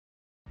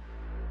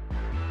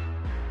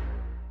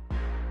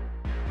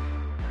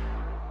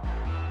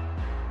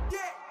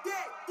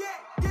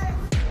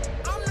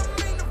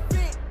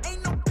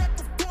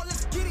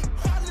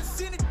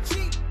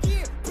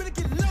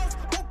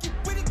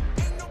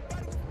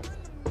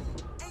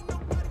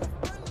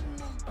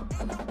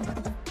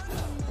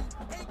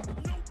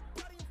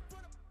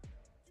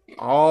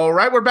All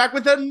right, we're back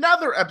with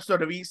another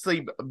episode of Eat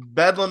Sleep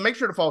Bedlam. Make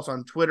sure to follow us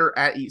on Twitter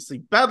at Eat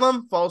Sleep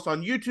Bedlam. Follow us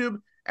on YouTube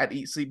at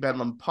Eat Sleep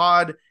Bedlam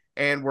Pod.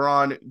 And we're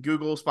on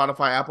Google,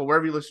 Spotify, Apple,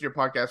 wherever you listen to your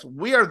podcast.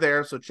 We are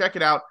there, so check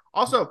it out.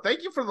 Also,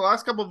 thank you for the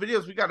last couple of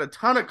videos. We got a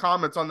ton of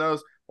comments on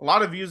those, a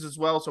lot of views as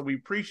well, so we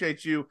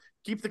appreciate you.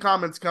 Keep the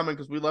comments coming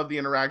because we love the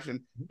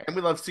interaction, and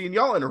we love seeing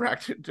y'all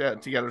interact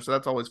together, so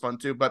that's always fun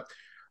too. But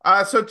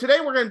so today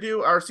we're going to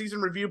do our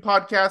season review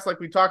podcast like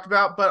we talked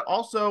about, but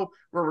also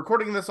we're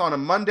recording this on a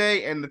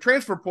Monday, and the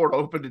transfer portal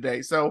opened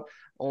today. So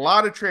a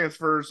lot of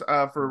transfers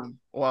for,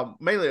 well,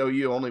 mainly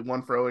OU, only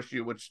one for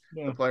OSU, which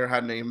the player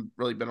hadn't even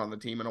really been on the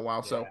team in a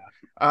while. So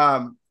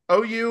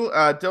OU,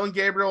 Dylan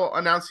Gabriel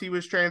announced he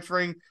was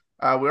transferring.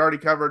 We already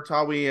covered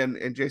Tawi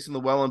and Jason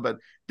Llewellyn, but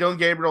Dylan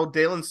Gabriel,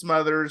 Dalen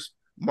Smothers,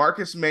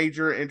 Marcus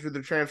Major entered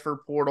the transfer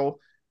portal.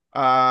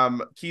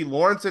 Key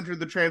Lawrence entered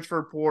the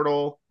transfer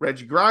portal.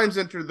 Reggie Grimes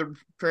entered the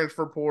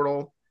transfer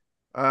portal.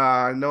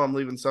 I know I'm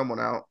leaving someone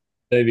out.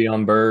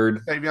 Savion Bird.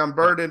 Savion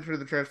Bird entered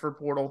the transfer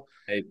portal.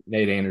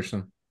 Nate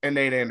Anderson. And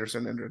Nate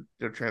Anderson entered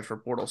the transfer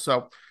portal.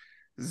 So,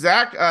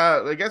 Zach,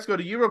 I guess go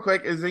to you real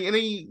quick. Is there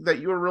any that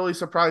you were really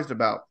surprised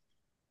about?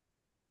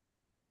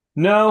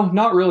 No,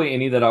 not really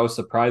any that I was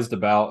surprised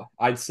about.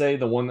 I'd say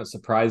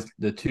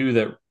the two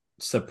that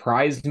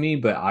surprised me,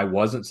 but I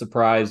wasn't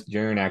surprised.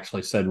 Jaron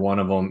actually said one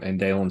of them, and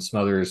Dalen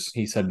Smothers,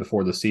 he said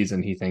before the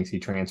season he thinks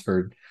he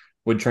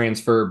would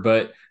transfer,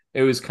 but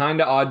it was kind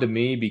of odd to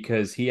me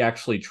because he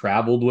actually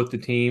traveled with the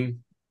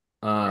team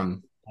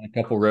on a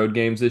couple road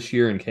games this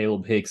year, and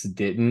Caleb Hicks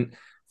didn't.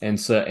 And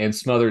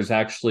Smothers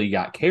actually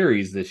got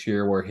carries this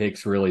year where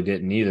Hicks really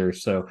didn't either.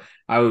 So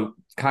I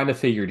kind of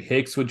figured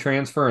Hicks would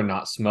transfer and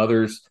not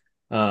Smothers.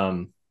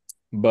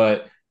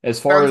 But as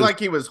far Sounds as like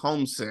he was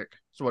homesick.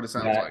 That's what it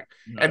sounds like.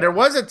 And there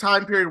was a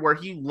time period where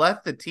he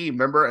left the team,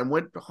 remember, and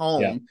went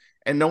home,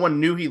 and no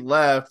one knew he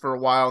left for a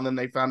while, and then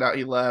they found out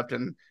he left,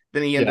 and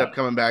then he ended up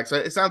coming back. So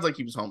it sounds like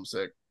he was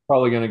homesick.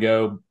 Probably going to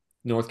go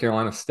North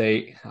Carolina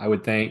State, I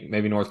would think.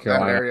 Maybe North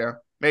Carolina. That area.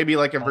 Maybe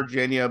like in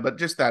Virginia, but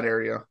just that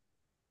area.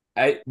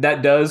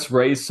 That does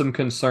raise some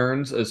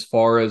concerns as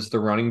far as the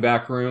running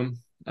back room.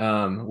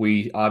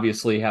 We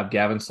obviously have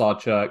Gavin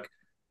Sawchuk,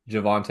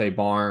 Javante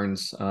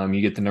Barnes.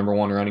 You get the number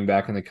one running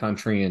back in the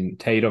country, and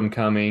Tatum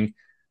coming.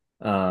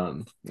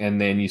 And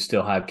then you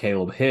still have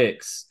Caleb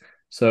Hicks.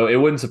 So it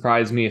wouldn't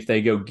surprise me if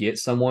they go get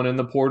someone in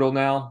the portal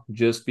now,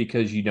 just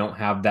because you don't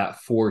have that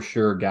for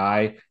sure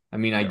guy. I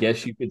mean, I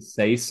guess you could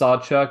say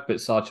Sawchuk, but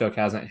Sawchuk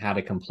hasn't had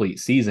a complete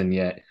season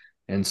yet.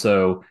 And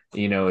so,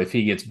 if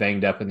he gets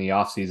banged up in the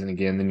offseason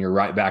again, then you're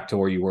right back to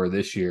where you were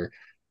this year.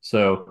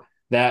 So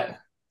that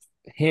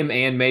him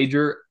and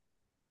Major,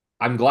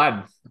 I'm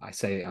glad.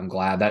 I'm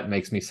glad. That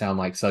makes me sound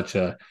like such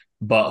a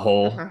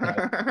butthole.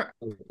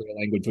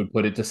 Language would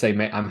put it to say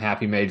I'm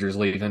happy Major's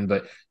leaving,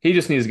 but he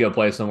just needs to go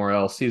play somewhere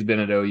else. He's been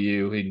at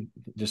OU. He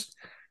just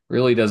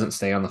really doesn't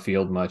stay on the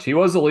field much. He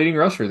was the leading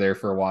rusher there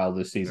for a while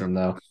this season,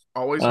 though.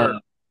 Always hurt.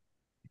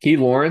 Key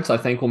Lawrence, I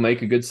think, will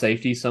make a good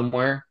safety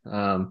somewhere.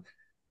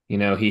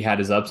 He had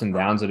his ups and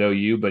downs at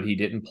OU, but he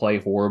didn't play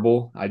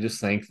horrible. I just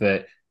think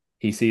that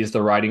he sees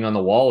the writing on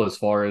the wall as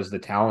far as the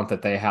talent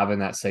that they have in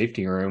that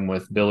safety room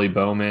with Billy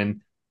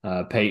Bowman,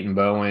 Peyton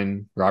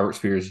Bowen, Robert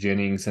Spears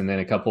Jennings, and then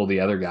a couple of the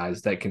other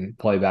guys that can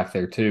play back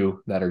there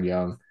too that are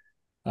young.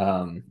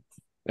 And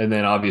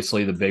then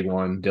obviously the big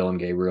one, Dylan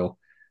Gabriel.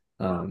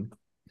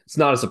 It's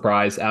not a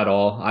surprise at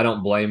all. I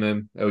don't blame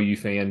him. OU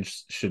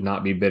fans should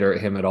not be bitter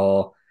at him at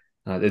all.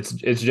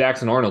 It's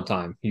Jackson Arnold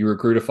time. You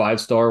recruit a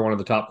 5-star, one of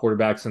the top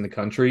quarterbacks in the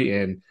country,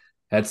 and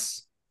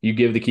you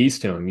give the keys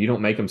to him. You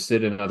don't make him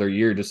sit another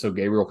year just so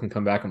Gabriel can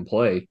come back and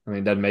play. I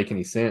mean, it doesn't make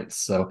any sense.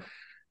 So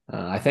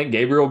I think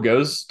Gabriel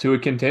goes to a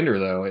contender,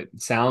 though. It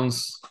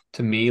sounds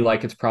to me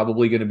like it's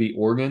probably going to be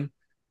Oregon.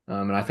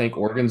 And I think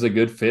Oregon's a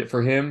good fit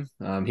for him.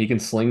 He can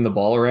sling the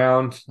ball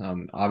around.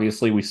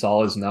 Obviously, we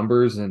saw his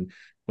numbers, and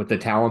with the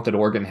talent that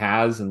Oregon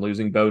has and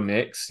losing Bo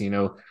Nix,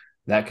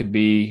 that could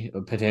be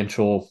a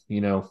potential,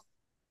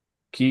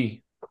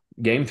 key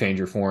game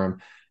changer for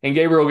him. And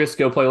Gabriel gets to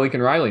go play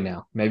Lincoln Riley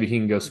now. Maybe he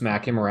can go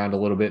smack him around a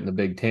little bit in the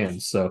Big Ten.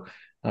 So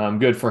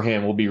good for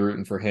him. We'll be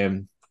rooting for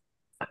him.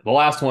 The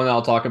last one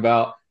I'll talk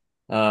about,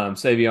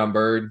 Savion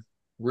Bird,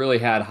 really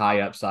had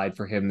high upside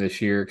for him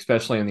this year,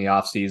 especially in the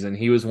offseason.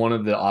 He was one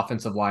of the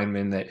offensive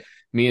linemen that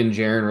me and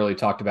Jaron really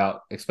talked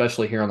about,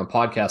 especially here on the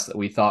podcast, that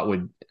we thought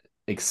would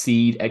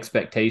exceed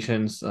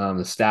expectations.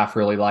 The staff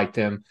really liked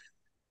him.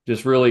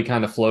 Just really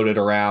kind of floated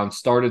around,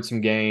 started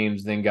some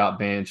games, then got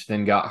benched,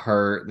 then got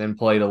hurt, then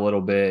played a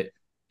little bit.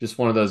 Just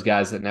one of those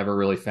guys that never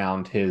really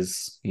found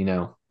his,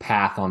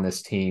 path on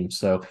this team.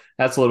 So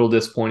that's a little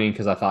disappointing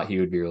because I thought he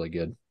would be really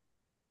good.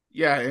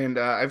 Yeah, and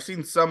I've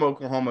seen some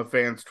Oklahoma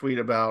fans tweet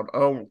about,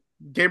 oh,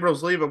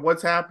 Gabriel's leaving.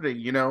 What's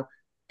happening?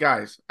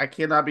 Guys, I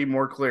cannot be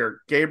more clear.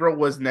 Gabriel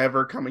was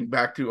never coming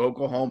back to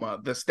Oklahoma.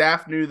 The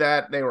staff knew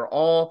that. They were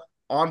all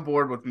on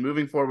board with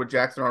moving forward with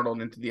Jackson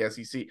Arnold into the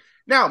SEC.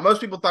 Now,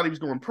 most people thought he was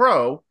going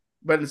pro,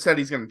 but instead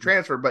he's going to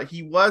transfer. But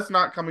he was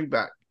not coming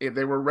back. If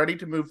they were ready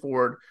to move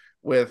forward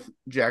with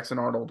Jackson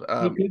Arnold.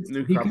 New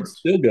He could conference.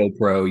 still go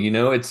pro.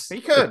 It's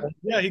He could.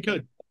 Yeah, he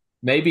could.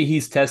 maybe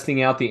he's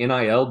testing out the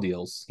NIL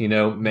deals.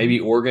 Maybe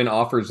Oregon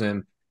offers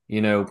him,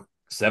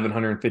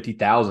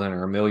 750,000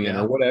 or a million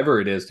or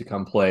whatever it is to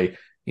come play.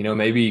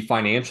 Maybe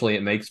financially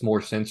it makes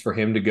more sense for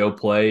him to go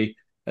play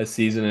a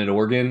season at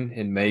Oregon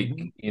and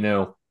make,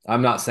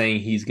 I'm not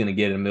saying he's going to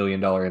get $1 million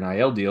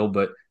NIL deal,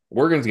 but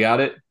Oregon's got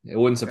it. It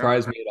wouldn't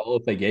surprise me at all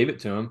if they gave it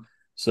to him.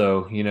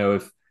 So,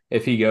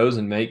 if he goes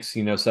and makes,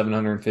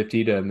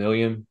 750 to a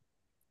million,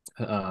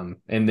 and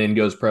then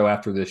goes pro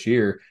after this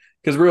year,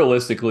 because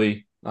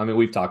realistically, I mean,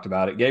 we've talked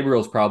about it.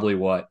 Gabriel's probably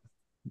what,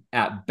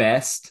 at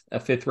best, a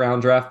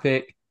 5th-round draft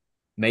pick,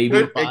 maybe.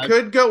 It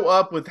could go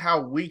up with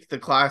how weak the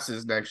class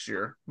is next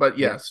year, but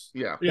yes,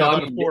 yeah. Yeah,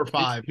 about a 4 or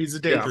 5. He's a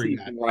day 3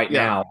 guy. Right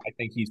now, I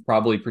think he's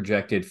probably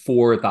projected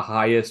 4 at the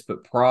highest,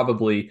 but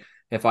probably,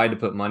 if I had to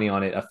put money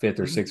on it, a 5th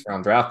or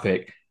 6th-round draft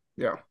pick.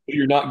 Yeah.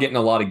 You're not getting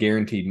a lot of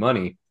guaranteed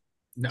money.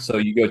 No. So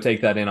you go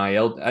take that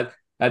NIL.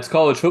 That's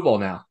college football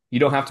now. You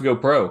don't have to go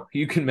pro.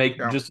 You can make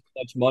just as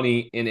much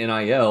money in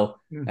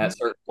NIL at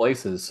certain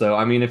places. So,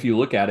 I mean, if you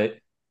look at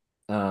it,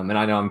 and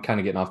I know I'm kind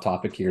of getting off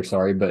topic here,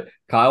 sorry, but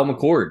Kyle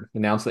McCord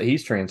announced that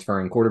he's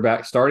transferring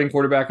starting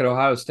quarterback at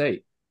Ohio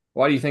State.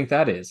 Why do you think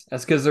that is?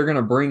 That's because they're going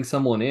to bring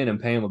someone in and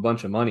pay him a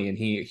bunch of money, and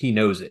he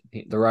knows it.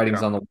 The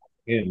writing's on the wall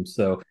for him.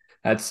 So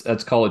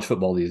that's college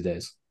football these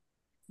days.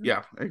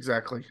 Yeah,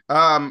 exactly.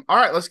 All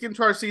right, let's get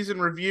into our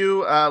season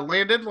review.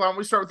 Landon, why don't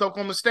we start with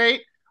Oklahoma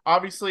State?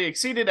 Obviously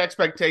exceeded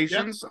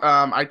expectations.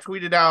 I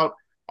tweeted out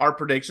our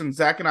predictions.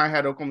 Zach and I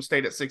had Oklahoma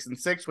State at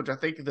 6-6, which I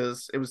think it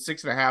was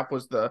 6.5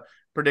 was the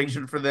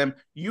prediction for them.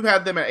 You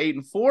had them at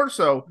 8-4,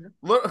 so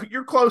look,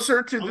 you're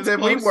closer to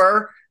than we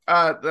were,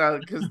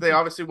 because they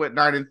obviously went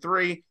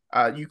 9-3.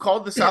 You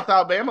called the South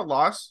Alabama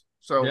loss,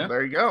 so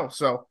there you go.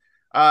 So,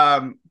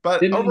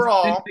 but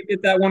overall, didn't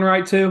get that one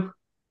right too.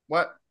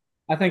 What?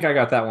 I think I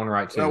got that one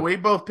right too. No, we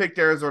both picked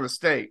Arizona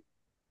State.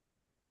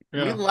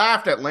 Yeah. We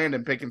laughed at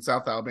Landon picking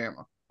South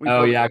Alabama.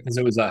 Because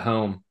it was at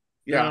home.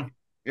 Yeah.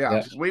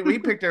 We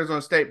picked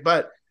Arizona State,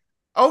 but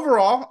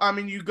overall, I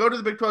mean, you go to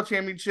the Big 12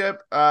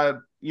 championship.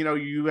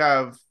 You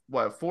have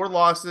 4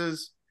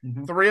 losses.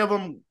 3 of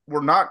them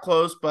were not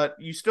close, but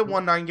you still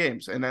won 9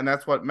 games, and then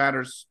that's what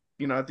matters.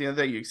 At the end of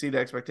the day, you exceed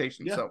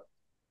expectations. Yeah. So,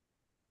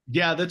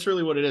 yeah, that's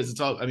really what it is. It's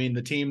all. I mean,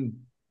 the team.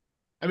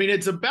 I mean,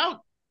 it's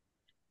about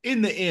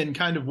in the end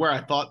kind of where I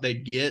thought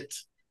they'd get.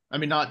 I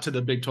mean, not to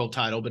the Big 12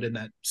 title, but in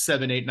that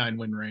 7, 8, 9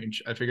 win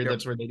range. I figured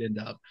that's where they'd end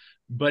up.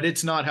 But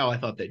it's not how I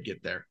thought they'd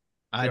get there.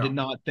 I did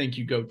not think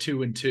you go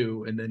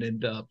 2-2 and then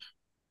end up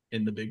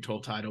in the Big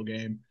 12 title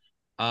game.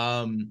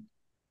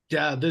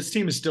 This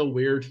team is still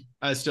weird.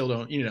 I still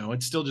don't,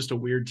 it's still just a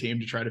weird team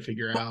to try to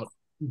figure out.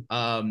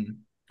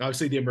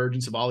 Obviously, the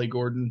emergence of Ollie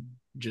Gordon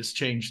just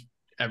changed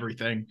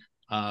everything.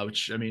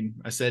 Which, I mean,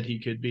 I said he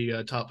could be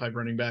a top 5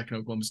 running back in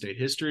Oklahoma State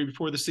history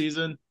before the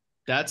season.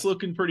 That's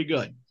looking pretty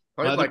good.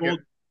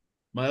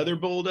 My other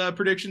bold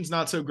predictions,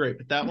 not so great,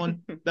 but that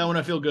one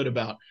I feel good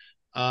about.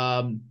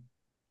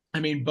 I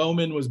mean,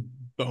 Bowman was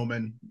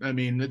Bowman. I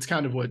mean, it's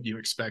kind of what you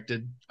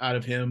expected out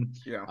of him.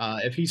 Yeah.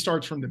 If he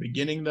starts from the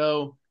beginning,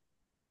 though,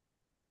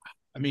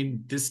 I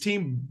mean, this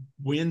team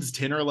wins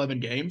 10 or 11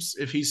 games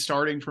if he's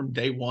starting from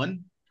day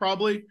one,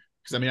 probably.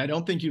 Because, I mean, I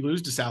don't think you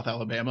lose to South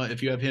Alabama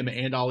if you have him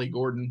and Ollie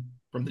Gordon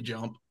from the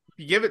jump.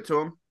 You give it to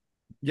him.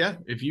 Yeah,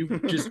 if you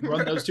just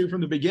run those 2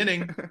 from the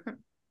beginning,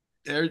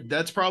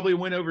 that's probably a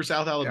win over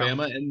South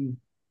Alabama. Yeah. And,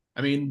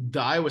 I mean,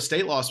 the Iowa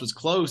State loss was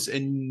close,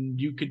 and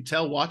you could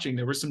tell watching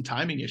there were some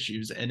timing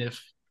issues. And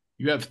if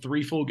you have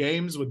 3 full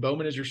games with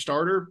Bowman as your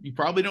starter, you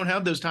probably don't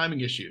have those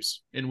timing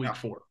issues in week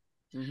 4.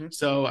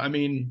 So, I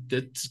mean,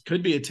 that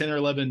could be a 10 or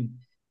 11.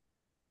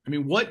 I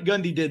mean, what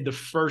Gundy did the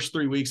first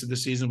 3 weeks of the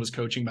season was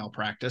coaching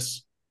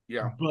malpractice.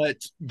 Yeah. But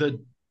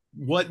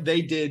what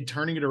they did,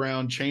 turning it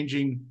around,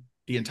 changing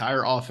the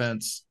entire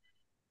offense,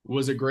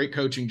 was a great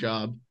coaching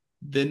job.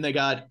 Then they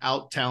got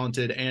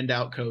out-talented and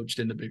out-coached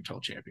in the Big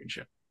 12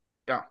 championship.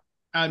 Yeah.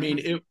 I mean,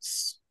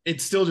 it's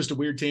still just a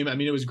weird team. I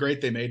mean, it was great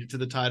they made it to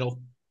the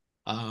title.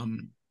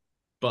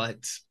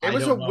 But it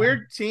was a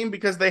weird team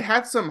because they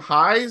had some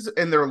highs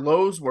and their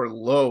lows were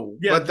low.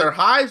 Yeah, but their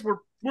highs were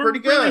pretty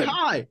good. Really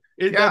high.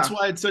 That's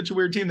why it's such a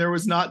weird team. There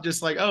was not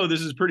just like, oh,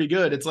 this is pretty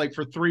good. It's like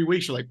for 3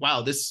 weeks, you're like,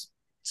 wow, this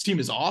team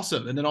is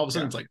awesome. And then all of a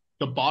sudden it's like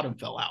the bottom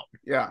fell out.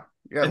 Yeah.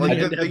 Yeah. And like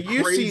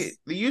the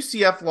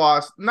UCF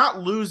loss, not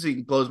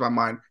losing blows my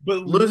mind, but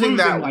losing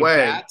that like way.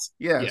 That,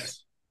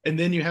 yes. And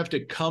then you have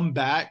to come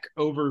back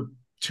over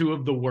 2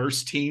 of the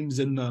worst teams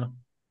in the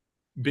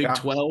Big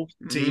 12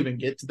 to even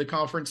get to the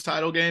conference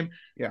title game.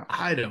 Yeah.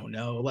 I don't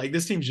know. Like,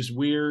 this team's just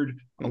weird.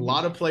 A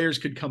lot of players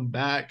could come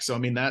back. So, I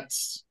mean, the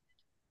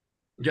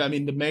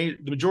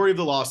majority of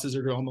the losses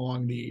are going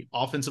along the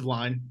offensive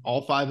line.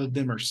 All 5 of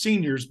them are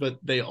seniors, but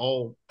they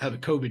all have a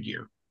COVID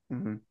year.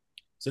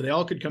 So they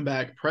all could come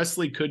back.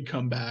 Presley could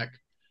come back.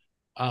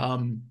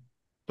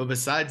 But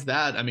besides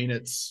that, I mean,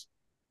 it's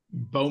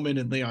Bowman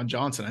and Leon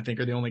Johnson, I think,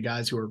 are the only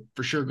guys who are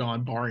for sure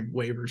gone, barring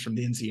waivers from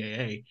the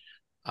NCAA.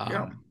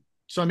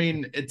 So I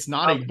mean, it's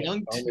not a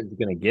young. Bowman's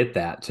going to get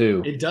that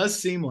too. It does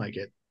seem like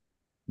it.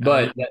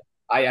 But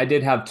I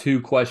did have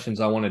two questions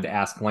I wanted to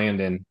ask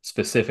Landon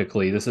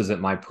specifically. This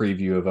isn't my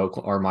preview of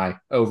Oklahoma or my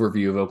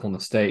overview of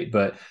Oklahoma State,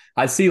 but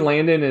I see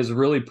Landon is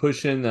really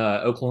pushing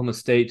Oklahoma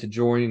State to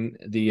join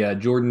the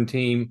Jordan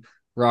team,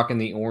 rocking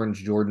the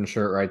orange Jordan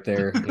shirt right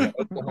there.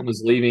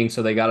 Oklahoma's leaving,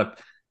 so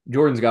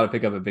Jordan's got to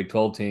pick up a Big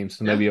 12 team,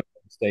 so maybe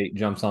Oklahoma State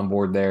jumps on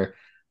board there.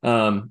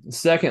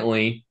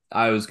 Secondly,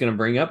 I was going to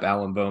bring up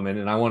Alan Bowman,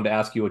 and I wanted to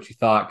ask you what you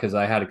thought because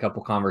I had a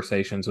couple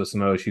conversations with some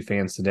OSU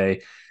fans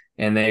today.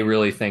 And they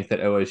really think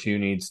that OSU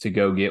needs to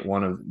go get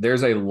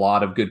there's a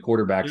lot of good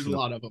quarterbacks. There's a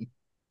lot of them.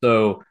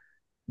 So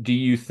do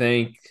you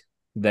think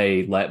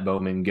they let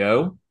Bowman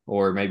go,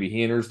 or maybe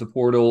he enters the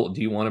portal?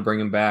 Do you want to bring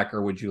him back,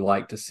 or would you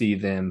like to see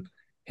them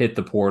hit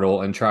the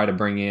portal and try to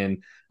bring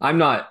in,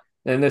 and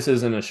this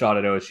isn't a shot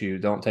at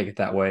OSU, don't take it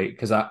that way,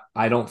 because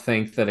I don't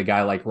think that a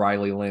guy like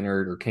Riley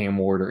Leonard or Cam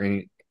Ward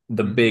or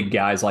the big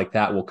guys like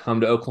that will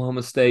come to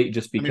Oklahoma State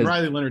just because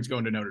Riley Leonard's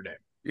going to Notre Dame.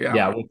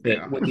 With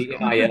the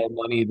NIL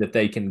money that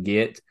they can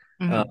get.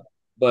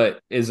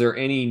 But is there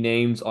any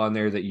names on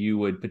there that you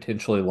would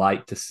potentially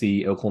like to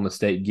see Oklahoma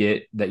State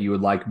get that you would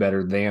like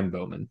better than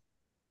Bowman?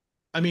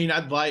 On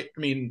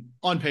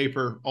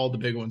paper, all the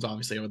big ones,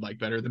 obviously, I would like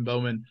better than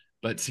Bowman.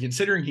 But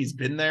considering he's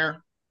been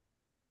there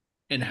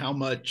and how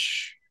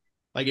much,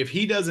 if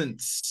he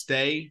doesn't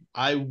stay,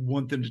 I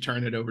want them to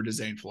turn it over to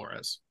Zane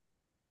Flores.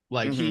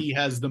 He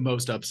has the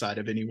most upside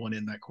of anyone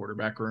in that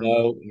quarterback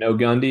room. No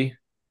Gundy.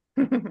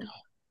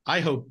 I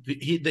hope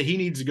that he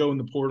needs to go in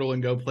the portal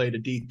and go play at a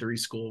D3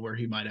 school where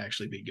he might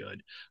actually be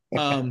good.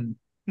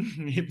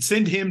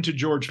 Send him to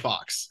George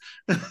Fox.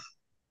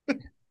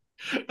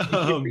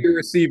 Your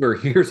receiver.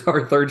 Here's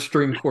our third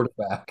string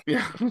quarterback.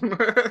 Yeah.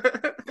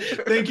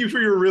 Thank you for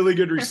your really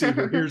good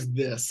receiver. Here's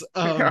this.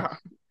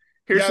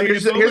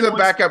 Here's a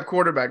backup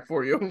quarterback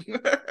for you.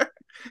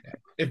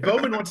 If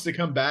Bowman wants to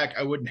come back,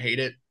 I wouldn't hate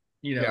it,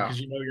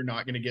 because you're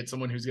not going to get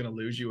someone who's going to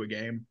lose you a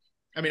game.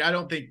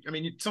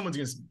 Someone's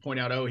going to point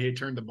out, he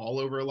turned the ball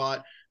over a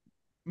lot.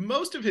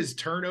 Most of his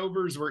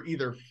turnovers were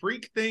either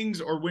freak things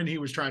or when he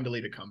was trying to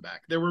lead a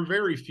comeback. There were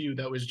very few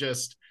that was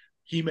just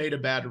he made a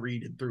bad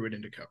read and threw it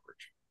into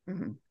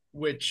coverage,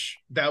 which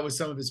that was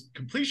some of his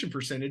completion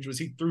percentage was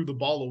he threw the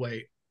ball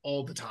away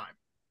all the time.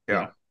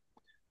 Yeah.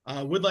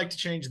 Would like to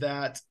change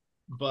that.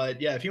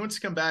 But, if he wants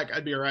to come back,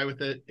 I'd be all right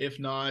with it. If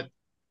not,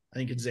 I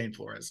think it's Zane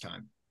Flores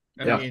time.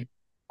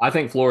 I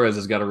think Flores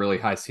has got a really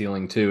high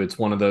ceiling too. It's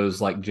one of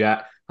those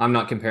I'm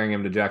not comparing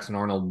him to Jackson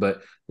Arnold,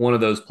 but one of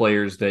those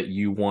players that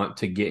you want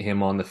to get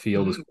him on the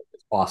field as quick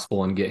as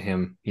possible and get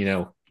him,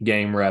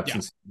 game reps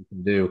and see what he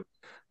can do.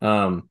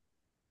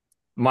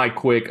 My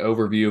quick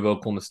overview of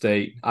Oklahoma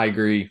State, I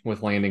agree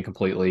with Landon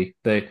completely.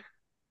 Me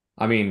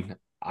and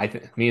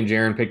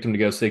Jaron picked him to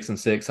go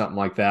 6-6, something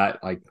like that.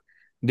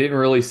 Didn't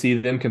really see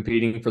them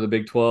competing for the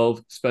Big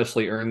 12,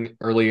 especially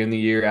early in the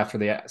year after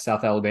the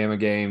South Alabama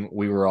game.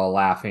 We were all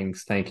laughing,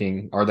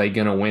 thinking, are they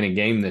going to win a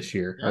game this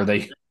year? Yeah.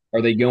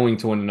 Are they going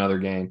to win another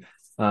game?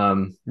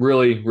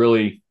 Really,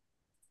 really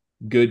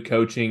good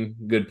coaching,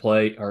 good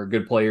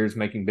players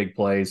making big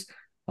plays.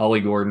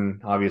 Ollie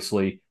Gordon,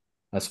 obviously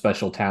a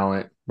special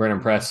talent.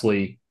 Brennan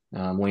Presley,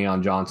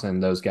 Leon Johnson,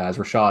 those guys.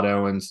 Rashad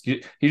Owens.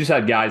 You just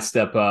had guys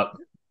step up.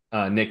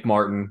 Nick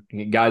Martin,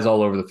 guys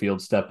all over the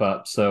field step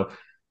up. So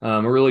a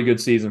really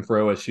good season for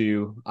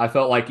OSU. I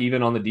felt like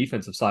even on the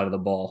defensive side of the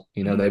ball,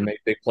 they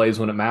make big plays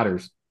when it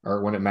matters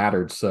or when it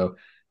mattered. So,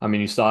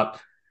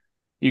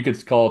 you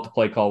could call it the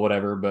play call,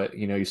 whatever, but,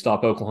 you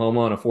stop Oklahoma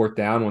on a fourth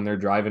down when they're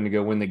driving to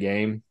go win the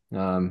game.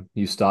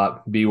 You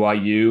stop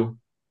BYU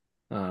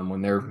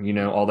when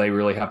they're, all they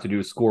really have to do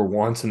is score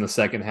once in the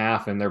second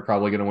half and they're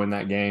probably going to win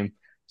that game.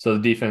 So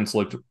the defense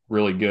looked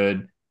really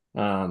good.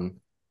 You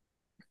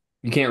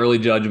can't really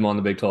judge them on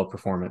the Big 12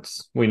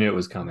 performance. We knew it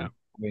was coming.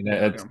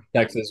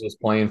 Texas was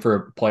playing for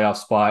a playoff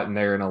spot, and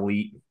they're an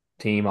elite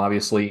team,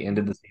 obviously,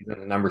 ended the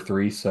season at number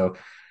 3. So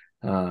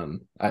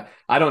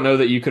I don't know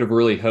that you could have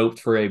really hoped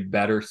for a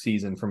better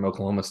season from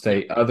Oklahoma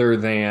State other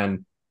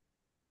than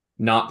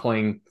not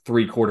playing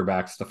 3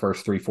 quarterbacks the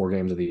first 3-4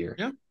 games of the year.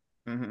 Yeah.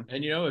 And,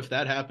 if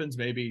that happens,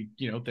 maybe,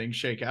 things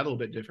shake out a little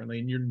bit differently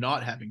and you're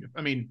not having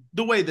 –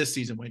 the way this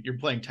season went, you're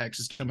playing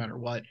Texas no matter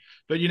what.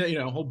 But,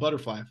 whole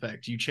butterfly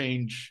effect.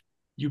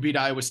 You beat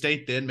Iowa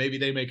State, then maybe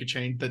they make a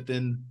change that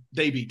then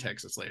they beat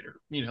Texas later.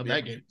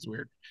 That game is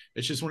weird.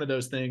 It's just one of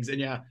those things.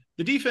 And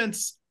the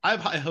defense, I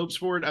have high hopes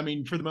for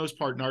it. For the most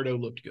part, Nardo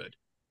looked good.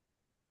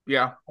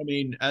 Yeah.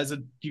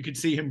 You could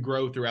see him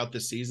grow throughout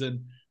this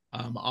season.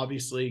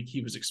 Obviously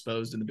he was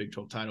exposed in the Big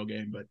 12 title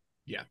game, but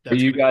are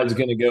you guys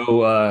going to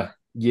go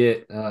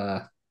get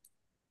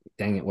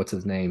dang it, what's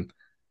his name?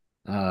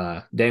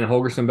 Dana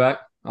Holgerson back,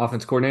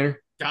 offense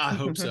coordinator? I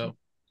hope so.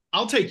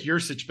 I'll take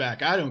Yursich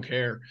back. I don't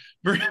care.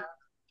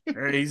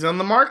 He's on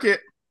the market.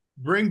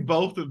 Bring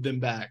both of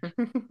them back.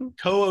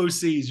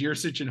 Co-OCs,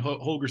 Yursich and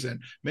Holgerson.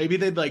 Maybe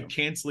they'd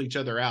cancel each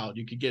other out.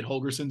 You could get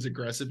Holgerson's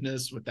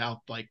aggressiveness without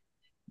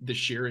the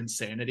sheer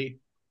insanity.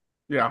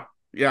 Yeah.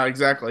 Yeah,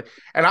 exactly.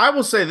 And I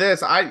will say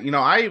this, I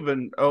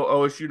even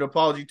owe OSU an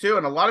apology too.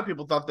 And a lot of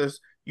people thought this,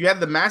 you had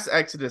the mass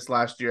exodus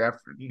last year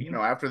after,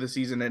 after the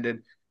season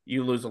ended,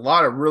 you lose a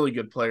lot of really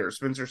good players.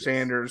 Spencer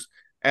Sanders,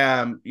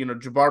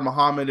 Jabbar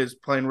Muhammad is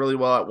playing really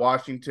well at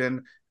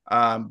Washington.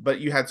 But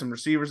you had some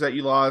receivers that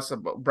you lost.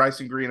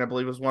 Bryson Green, I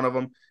believe, was one of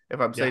them,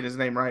 if I'm saying his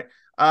name right.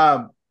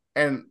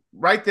 And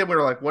right then we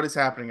were like, what is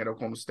happening at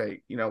Oklahoma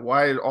State?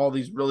 Why are all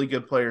these really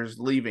good players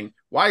leaving?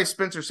 Why is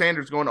Spencer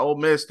Sanders going to Ole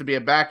Miss to be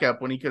a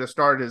backup when he could have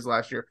started his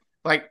last year?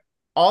 Like,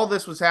 all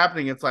this was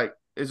happening. It's like,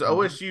 is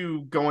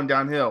OSU going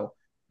downhill?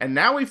 And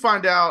now we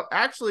find out,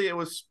 actually, it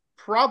was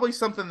probably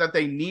something that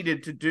they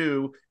needed to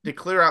do to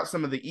clear out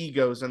some of the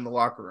egos in the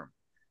locker room,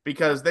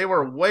 because they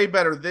were way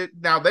better.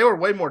 Now, they were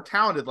way more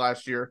talented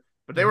last year,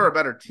 but they were a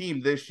better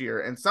team this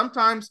year. And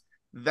sometimes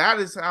that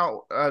is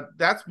how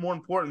that's more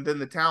important than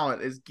the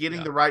talent, is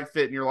getting the right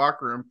fit in your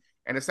locker room.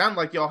 And it sounded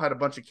like y'all had a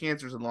bunch of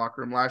cancers in the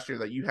locker room last year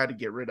that you had to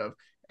get rid of.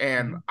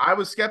 And I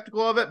was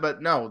skeptical of it,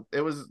 but no,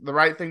 it was the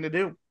right thing to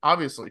do,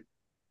 obviously.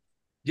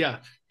 Yeah,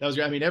 that was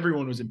great. I mean,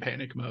 everyone was in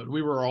panic mode.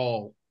 We were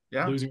all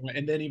losing.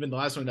 And then even the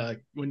last one,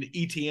 when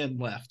ETN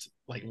left,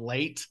 like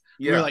late,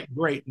 we were like,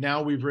 great,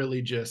 now we've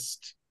really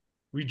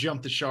we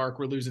jumped the shark.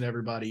 We're losing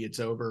everybody. It's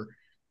over.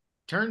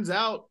 Turns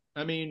out,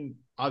 I mean,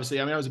 obviously,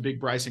 I was a big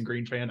Bryson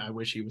Green fan. I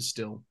wish he was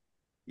still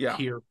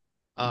here.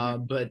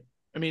 But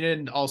I mean,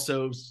 and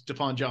also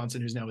Stephon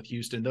Johnson, who's now with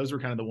Houston. Those were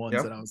kind of the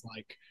ones that I was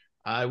like,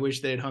 I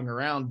wish they had hung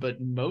around. But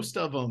most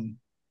of them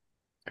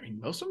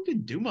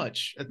didn't do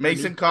much.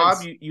 Mason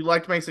Cobb, you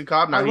liked Mason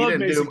Cobb. Now he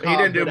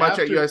didn't do much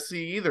at USC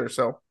either.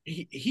 So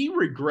he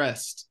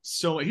regressed.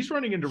 So he's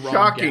running into wrong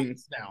shocking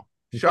now.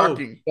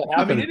 Shocking.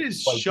 I mean, it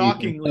is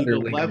shockingly the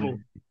level.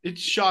 It's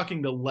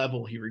shocking the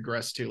level he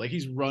regressed to. Like,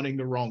 he's running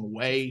the wrong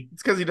way.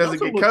 It's because he doesn't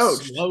get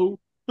coached. Slow.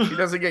 He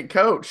doesn't get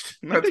coached.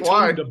 That's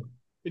why.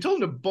 They told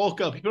him to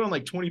bulk up. He put on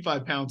like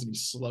 25 pounds and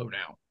he's slow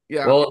now.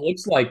 Yeah. Well, it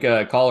looks like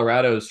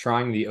Colorado is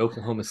trying the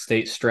Oklahoma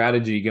State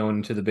strategy going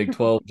into the Big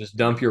 12. Just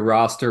dump your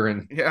roster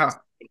and see what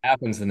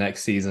happens the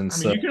next season. I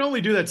mean, you can only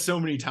do that so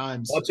many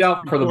times. Watch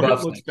out for the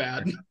Buffs. It looks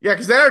bad. Yeah,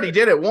 because they already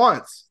did it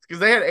once. Because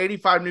they had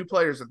 85 new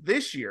players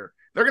this year.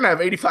 They're going to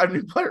have 85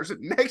 new players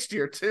next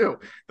year, too.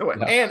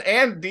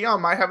 And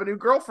Dion might have a new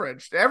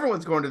girlfriend.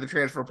 Everyone's going to the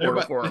transfer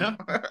portal for him.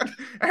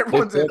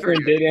 Everyone's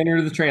girlfriend did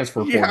enter the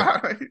transfer portal.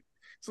 Yeah,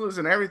 he's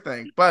losing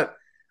everything. But,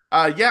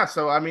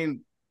 so, I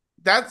mean,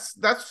 that's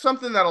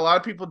something that a lot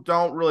of people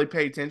don't really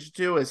pay attention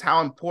to, is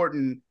how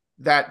important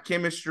that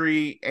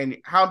chemistry and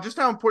how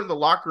important the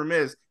locker room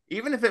is,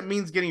 even if it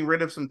means getting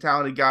rid of some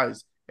talented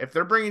guys. If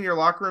they're bringing your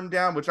locker room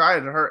down, which I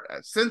had heard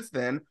since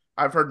then,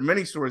 I've heard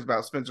many stories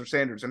about Spencer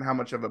Sanders and how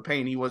much of a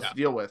pain he was to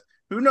deal with.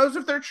 Who knows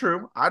if they're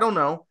true? I don't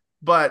know.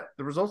 But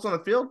the results on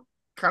the field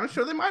kind of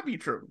show they might be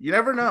true. You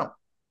never know.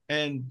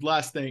 And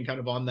last thing, kind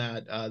of on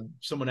that,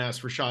 someone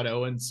asked Rashad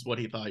Owens what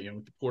he thought,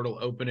 with the portal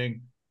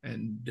opening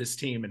and this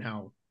team and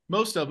how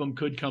most of them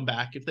could come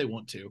back if they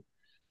want to.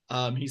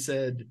 He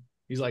said,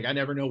 he's like, I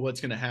never know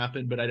what's going to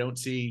happen, but I don't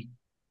see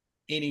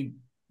any,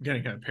 I'm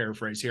going to kind of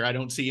paraphrase here, I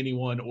don't see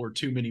anyone or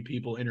too many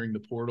people entering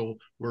the portal.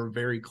 We're a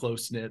very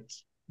close-knit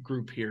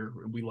group here,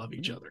 and we love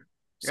each other.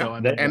 So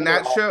and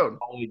that showed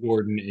Ollie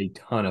Gordon a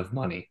ton of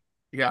money.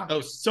 Yeah.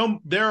 Oh,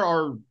 there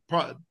are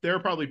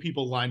probably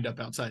people lined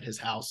up outside his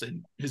house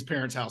and his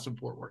parents' house in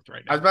Fort Worth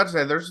right now. I was about to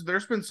say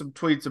there's been some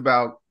tweets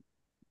about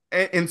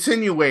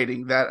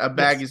insinuating that a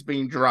bag is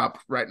being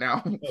dropped right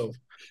now. Oh.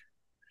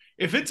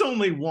 If it's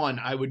only one,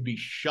 I would be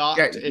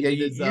shocked.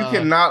 You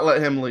cannot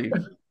let him leave.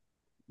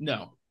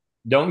 No.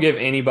 Don't give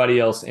anybody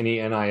else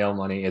any NIL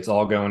money. It's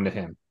all going to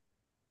him.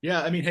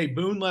 Yeah, I mean, hey,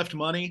 Boone left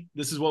money.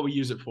 This is what we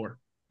use it for.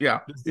 Yeah,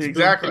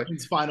 exactly.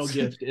 His final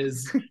gift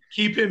is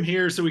keep him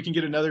here so we can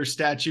get another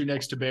statue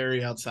next to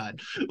Barry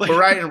outside.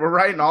 We're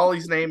writing all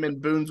his name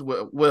in Boone's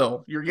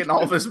will. You're getting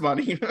all this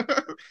money.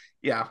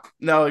 Yeah,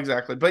 no,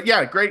 exactly. But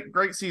yeah,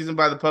 great season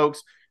by the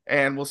Pokes,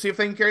 and we'll see if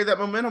they can carry that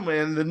momentum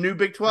in the new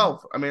Big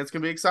 12. I mean, it's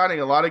gonna be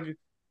exciting. A lot of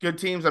good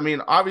teams. I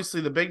mean,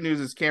 obviously the big news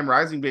is Cam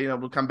Rising being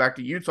able to come back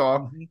to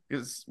Utah,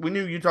 because we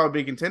knew Utah would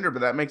be a contender, but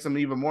that makes them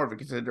even more of a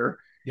contender.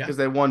 Because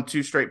they won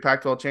 2 straight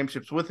Pac-12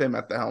 championships with him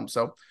at the helm.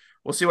 So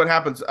we'll see what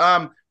happens.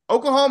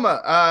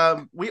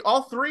 Oklahoma, we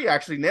all three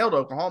actually nailed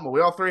Oklahoma.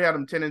 We all three had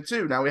them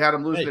 10-2. Now we had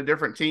them losing to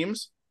different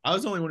teams. I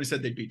was the only one who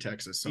said they'd beat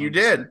Texas. So you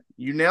did.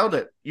 You nailed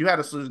it. You had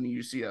us losing to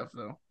UCF,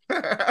 though.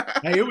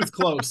 Hey, it was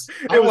close.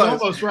 I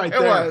was almost right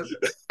there. It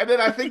was. And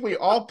then I think we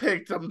all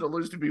picked them to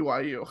lose to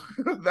BYU.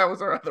 That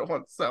was our other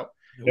one. So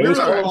we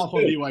were all off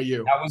on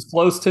BYU. That was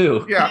close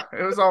too. Yeah,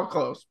 it was all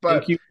close. But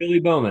thank you, Billy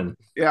Bowman.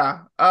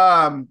 Yeah.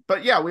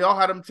 But yeah, we all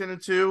had them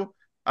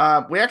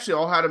 10-2. We actually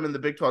all had them in the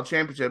Big 12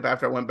 championship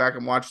after I went back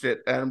and watched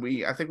it, and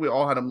I think we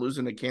all had them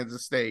losing to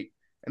Kansas State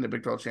in the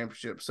Big 12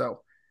 championship.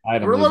 So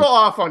we're a little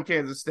off on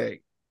Kansas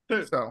State.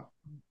 So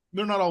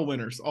they're not all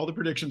winners. All the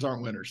predictions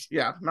aren't winners.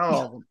 Yeah, not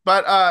all of them.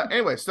 But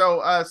anyway,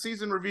 so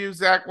season review.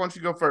 Zach, why don't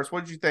you go first?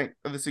 What did you think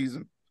of the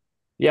season?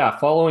 Yeah,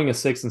 following a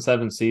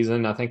 6-7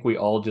 season, I think we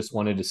all just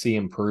wanted to see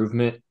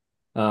improvement.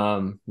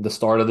 The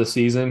start of the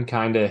season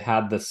kind of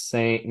had the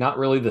same, not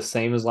really the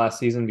same as last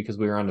season because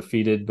we were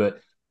undefeated, but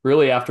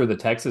really after the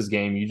Texas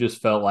game, you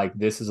just felt like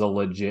this is a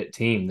legit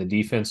team. The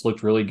defense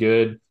looked really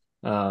good.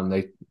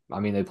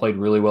 They played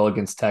really well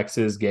against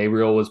Texas.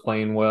 Gabriel was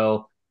playing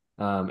well.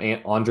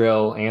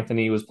 Andrell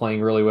Anthony was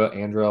playing really well.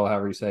 Andrell,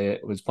 however you say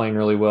it, was playing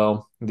really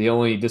well. The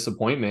only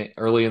disappointment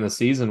early in the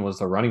season was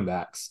the running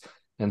backs.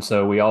 And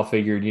so we all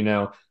figured,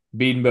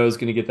 Bedenbaugh's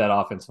going to get that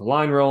offensive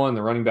line rolling.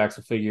 The running backs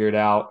will figure it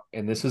out.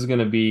 And this is going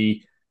to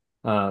be,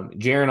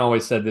 Jaron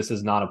always said this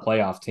is not a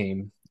playoff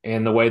team.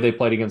 And the way they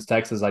played against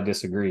Texas, I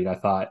disagreed. I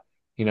thought,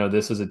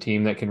 this is a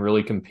team that can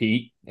really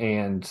compete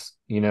and,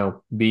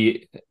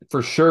 be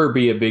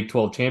a Big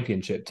 12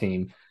 championship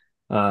team.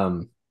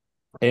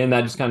 And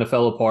that just kind of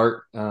fell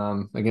apart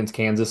against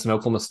Kansas and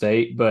Oklahoma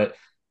State. But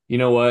you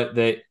know what?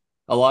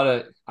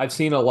 I've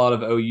seen a lot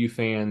of OU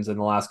fans in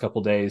the last couple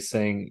of days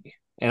saying,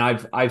 and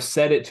I've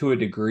said it to a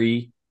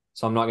degree,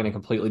 so I'm not going to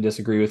completely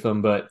disagree with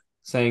them, but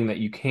saying that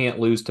you can't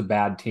lose to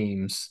bad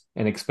teams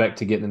and expect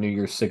to get in the New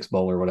Year's Six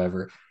Bowl or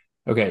whatever.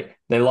 Okay,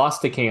 they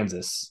lost to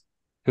Kansas,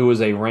 who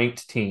was a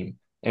ranked team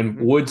and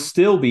would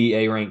still be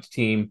a ranked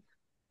team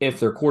if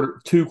their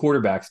two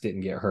quarterbacks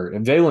didn't get hurt.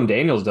 If Jalen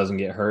Daniels doesn't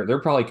get hurt, they're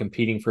probably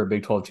competing for a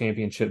Big 12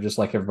 championship just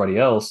like everybody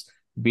else.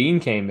 Bean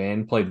came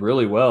in, played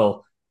really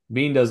well.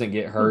 Bean doesn't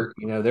get hurt.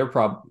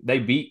 They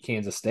beat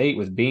Kansas State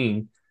with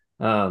Bean.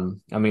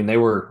 They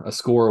were a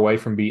score away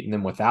from beating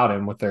them without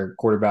him, with their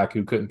quarterback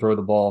who couldn't throw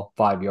the ball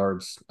 5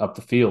 yards up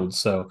the field.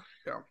 So,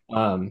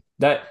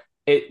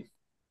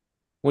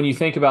 when you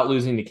think about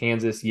losing to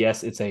Kansas,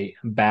 yes, it's a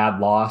bad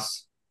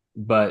loss,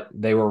 but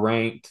they were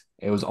ranked.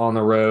 It was on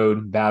the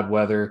road, bad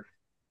weather.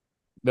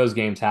 Those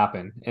games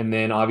happen. And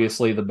then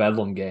obviously the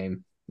Bedlam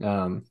game,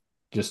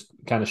 just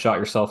kind of shot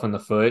yourself in the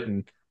foot.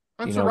 And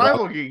it's a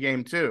rivalry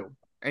game too.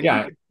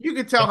 And you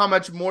could tell how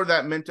much more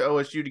that meant to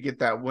OSU to get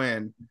that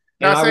win.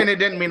 Not saying it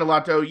didn't mean a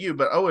lot to OU,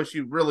 but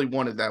OSU really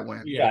wanted that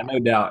win. Yeah, no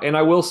doubt. And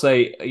I will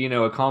say,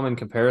 a common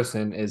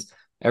comparison is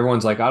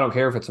everyone's like, I don't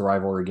care if it's a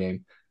rivalry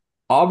game.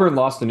 Auburn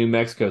lost to New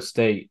Mexico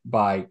State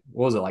by,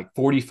 what was it, like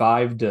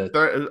 45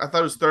 to... I thought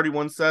it was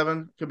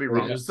 31-7. Could be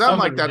wrong. Something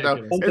like that,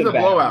 though. It's a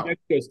blowout. New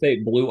Mexico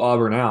State blew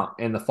Auburn out.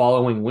 And the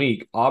following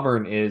week,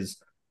 Auburn is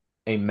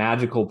a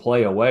magical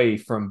play away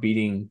from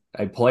beating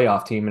a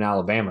playoff team in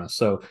Alabama.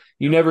 So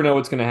you never know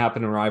what's going to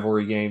happen in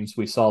rivalry games.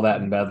 We saw that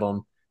in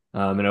Bedlam,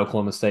 and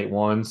Oklahoma State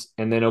won.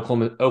 And then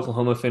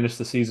Oklahoma finished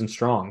the season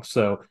strong.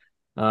 So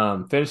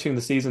finishing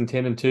the season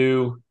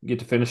 10-2, get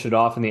to finish it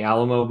off in the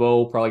Alamo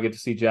Bowl, probably get to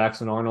see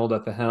Jackson Arnold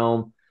at the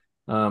helm.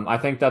 I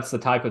think that's the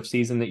type of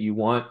season that you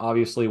want.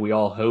 Obviously, we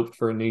all hoped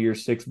for a New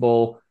Year's Six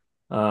Bowl,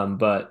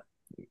 but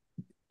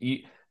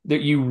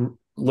you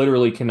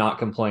literally cannot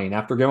complain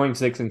after going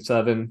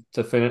 6-7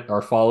 to finish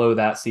or follow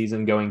that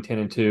season going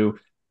 10-2.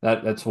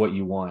 That's what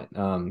you want.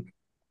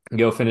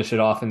 Go finish it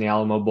off in the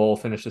Alamo Bowl,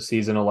 finish the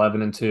season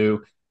 11-2,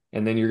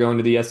 and then you're going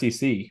to the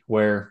SEC,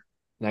 where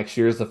next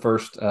year is the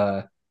first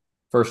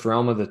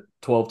realm of the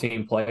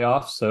 12-team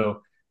playoffs.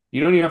 So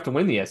you don't even have to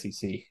win the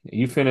SEC.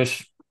 You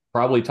finish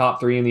probably top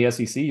 3 in the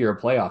SEC, you're a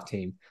playoff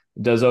team.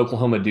 Does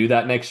Oklahoma do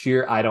that next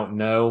year? I don't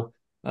know.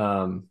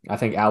 I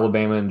think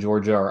Alabama and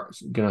Georgia are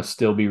going to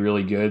still be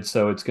really good.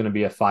 So it's going to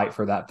be a fight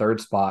for that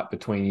third spot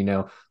between,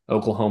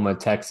 Oklahoma,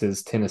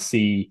 Texas,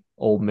 Tennessee,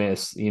 Ole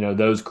Miss,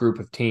 those group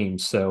of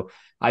teams. So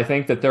I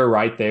think that they're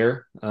right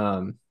there.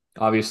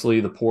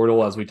 Obviously, the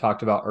portal, as we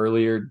talked about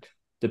earlier,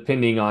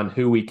 depending on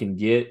who we can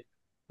get.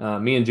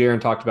 Me and Jaron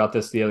talked about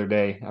this the other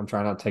day. I'm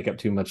trying not to take up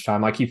too much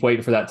time. I keep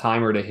waiting for that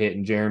timer to hit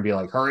and Jaron be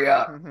like, hurry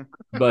up.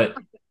 But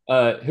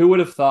who would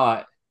have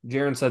thought,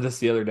 Jaron said this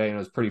the other day and it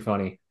was pretty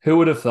funny. Who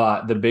would have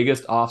thought the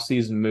biggest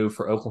offseason move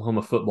for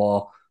Oklahoma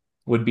football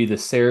would be the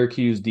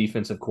Syracuse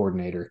defensive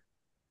coordinator?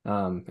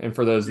 And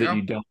for those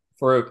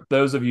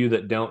of you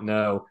that don't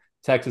know,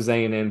 Texas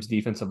A&M's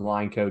defensive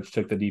line coach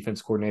took the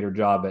defense coordinator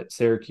job at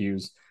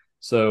Syracuse.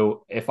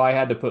 So if I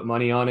had to put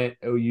money on it,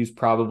 OU's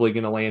probably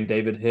going to land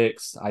David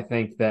Hicks. I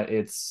think that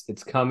it's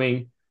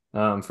coming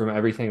from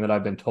everything that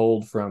I've been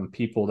told from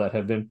people that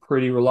have been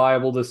pretty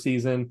reliable this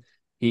season.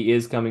 He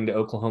is coming to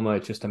Oklahoma.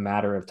 It's just a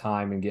matter of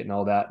time and getting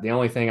all that. The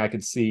only thing I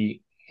could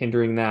see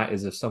hindering that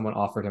is if someone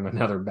offered him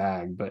another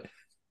bag. But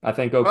I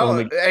think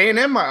Oklahoma...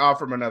 A&M might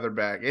offer him another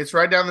bag. It's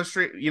right down the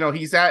street.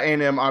 He's at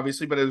A&M,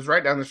 obviously, but it was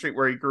right down the street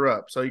where he grew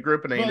up. So he grew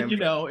up in A&M.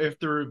 But, if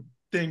the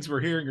things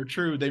we're hearing are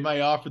true, they might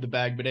offer the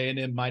bag, but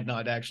A&M might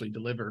not actually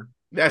deliver.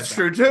 That's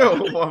true,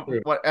 too.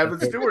 What Evan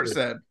Stewart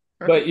said.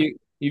 But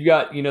you've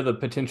got, the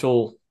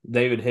potential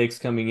David Hicks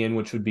coming in,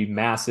 which would be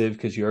massive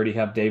because you already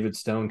have David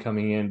Stone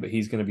coming in, but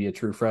he's going to be a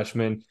true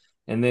freshman.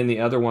 And then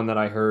the other one that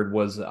I heard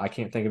was, I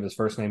can't think of his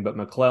first name, but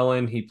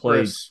McClellan. He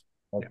played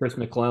Chris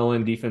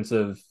McClellan,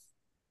 defensive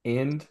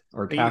end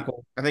or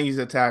tackle. I think he's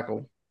a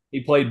tackle.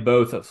 He played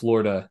both at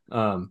Florida,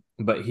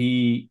 but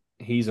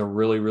he's a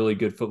really, really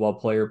good football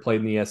player,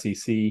 played in the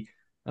SEC.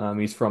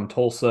 He's from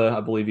Tulsa.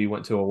 I believe he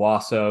went to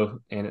Owasso,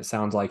 and it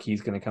sounds like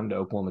he's going to come to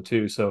Oklahoma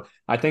too. So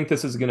I think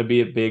this is going to be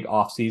a big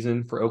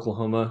offseason for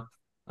Oklahoma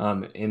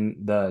in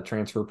the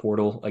transfer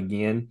portal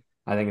again.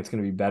 I think it's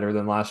going to be better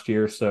than last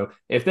year. So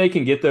if they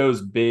can get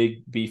those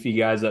big, beefy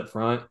guys up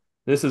front,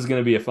 this is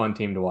going to be a fun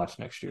team to watch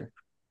next year.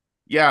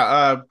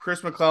 Yeah,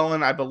 Chris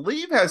McClellan, I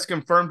believe, has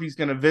confirmed he's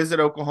going to visit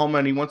Oklahoma,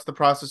 and he wants the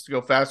process to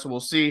go fast. So we'll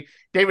see.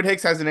 David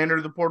Hicks hasn't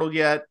entered the portal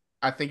yet.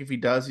 I think if he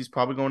does, he's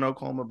probably going to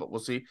Oklahoma, but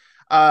we'll see.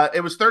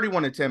 It was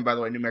 31-10, by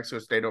the way, New Mexico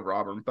State over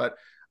Auburn. But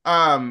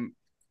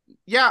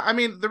yeah, I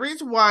mean, the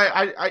reason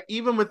why I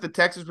even with the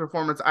Texas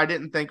performance, I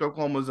didn't think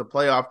Oklahoma was a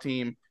playoff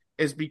team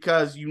is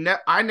because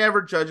I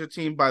never judge a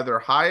team by their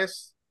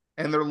highest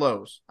and their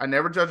lows. I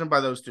never judge them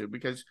by those two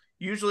because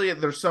usually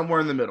they're somewhere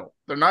in the middle.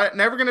 They're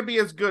never going to be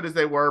as good as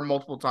they were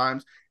multiple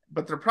times,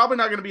 but they're probably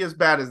not going to be as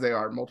bad as they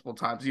are multiple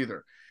times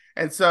either.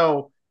 And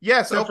so,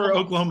 yes, except for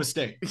Oklahoma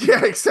State.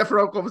 Yeah, except for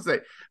Oklahoma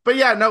State. But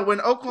yeah, no,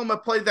 when Oklahoma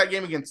played that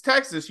game against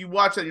Texas, you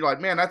watch it, you're like,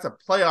 man, that's a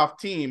playoff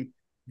team.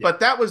 Yeah. But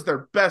that was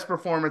their best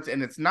performance,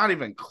 and it's not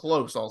even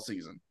close all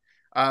season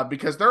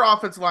because their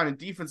offensive line and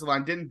defensive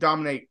line didn't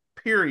dominate,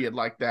 period,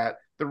 like that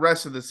the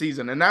rest of the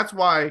season. And that's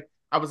why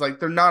I was like,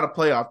 they're not a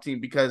playoff team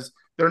because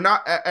they're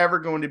not ever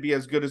going to be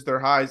as good as their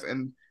highs.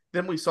 And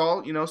then we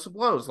saw, some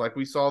lows, like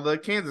we saw the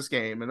Kansas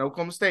game and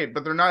Oklahoma State,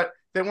 but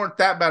they weren't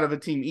that bad of a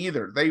team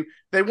either.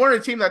 They weren't a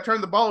team that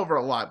turned the ball over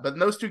a lot, but in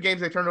those two games,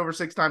 they turned over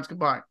 6 times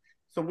combined.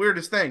 It's the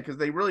weirdest thing because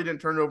they really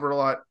didn't turn it over a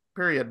lot,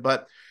 period.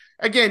 But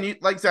again,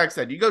 like Zach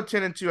said, you go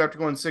 10-2 after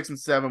going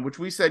 6-7, which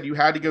we said you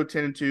had to go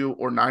 10-2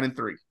 or 9-3.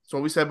 That's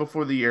what we said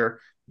before the year.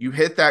 You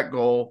hit that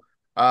goal.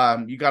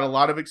 You got a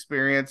lot of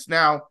experience.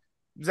 Now,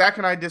 Zach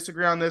and I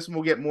disagree on this, and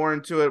we'll get more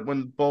into it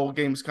when bowl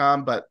games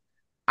come, but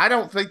I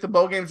don't think the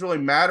bowl games really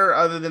matter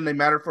other than they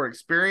matter for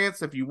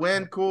experience. If you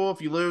win, cool.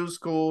 If you lose,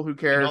 cool. Who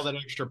cares? And all that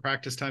extra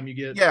practice time you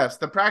get. Yes,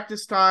 the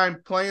practice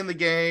time, playing the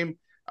game.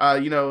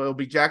 It'll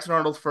be Jackson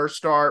Arnold's first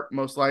start,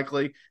 most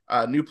likely.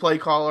 New play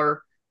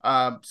caller.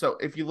 So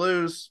if you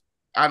lose,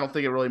 I don't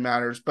think it really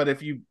matters. But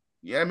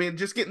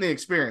just getting the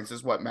experience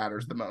is what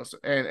matters the most.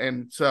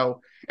 And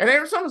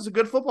Arizona's a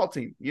good football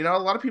team. A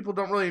lot of people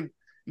don't really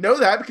know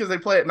that because they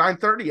play at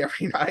 9:30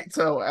 every night.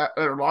 So at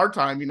our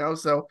time,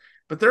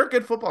 but they're a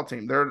good football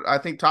team. They're, I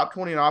think, top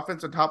 20 in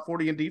offense and top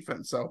 40 in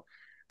defense. So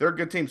they're a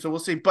good team. So we'll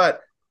see.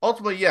 But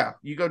ultimately, yeah,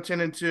 you go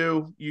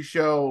 10-2, you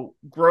show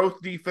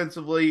growth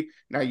defensively.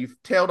 Now you've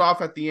tailed off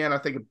at the end. I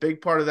think a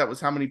big part of that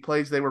was how many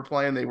plays they were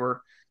playing. They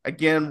were,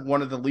 again,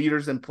 one of the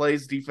leaders in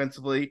plays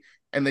defensively,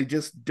 and they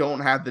just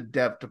don't have the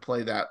depth to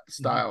play that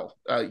style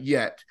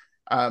yet.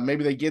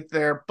 Maybe they get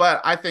there,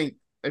 but I think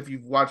if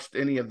you've watched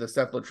any of the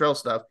Seth Luttrell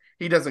stuff,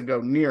 he doesn't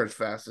go near as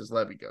fast as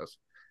Levy goes.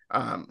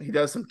 He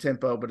does some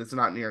tempo, but it's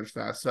not near as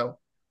fast. So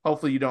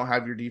hopefully you don't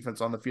have your defense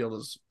on the field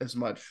as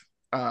much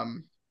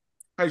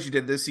as you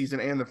did this season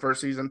and the first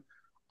season.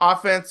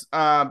 Offense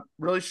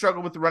really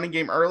struggled with the running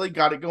game early,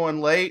 got it going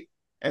late,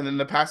 and then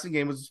the passing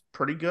game was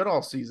pretty good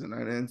all season.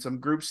 And some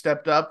groups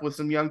stepped up with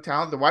some young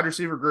talent. The wide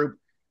receiver group,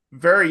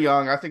 very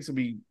young. I think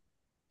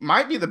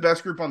might be the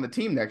best group on the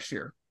team next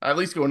year, at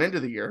least going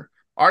into the year,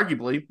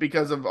 arguably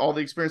because of all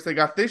the experience they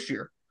got this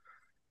year.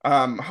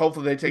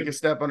 Hopefully they take a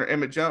step under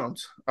Emmett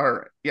Jones.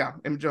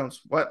 Emmett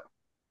Jones. What?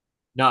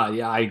 No,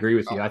 yeah, I agree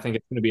with you. I think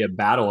it's going to be a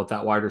battle at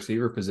that wide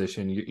receiver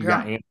position. You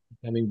got Anderson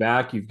coming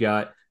back. You've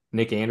got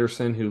Nick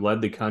Anderson, who led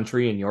the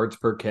country in yards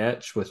per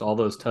catch with all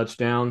those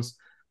touchdowns.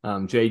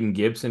 Jaden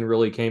Gibson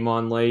really came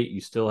on late.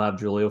 You still have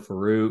Jaleel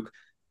Farouk.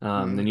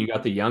 Then you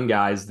got the young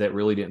guys that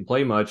really didn't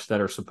play much that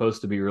are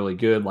supposed to be really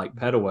good, like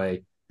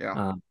Petaway.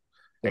 Yeah.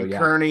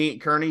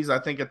 Kearney's, I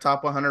think, a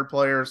top 100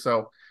 player.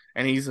 So,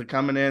 and he's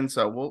coming in.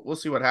 So we'll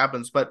see what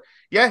happens. But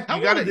yeah,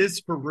 you got it.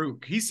 Is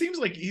Farouk? He seems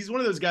like he's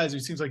one of those guys who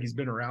seems like he's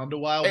been around a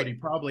while, but he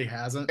probably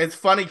hasn't. It's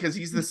funny because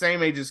he's the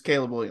same age as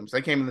Caleb Williams.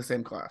 They came in the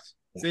same class.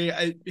 See,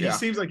 he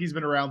seems like he's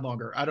been around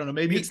longer. I don't know.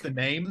 Maybe it's the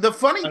name. The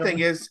funny thing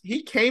is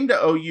he came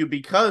to OU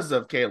because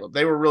of Caleb.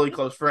 They were really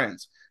close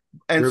friends.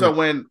 And so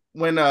when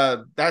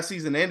that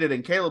season ended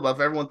and Caleb left,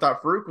 everyone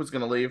thought Farouk was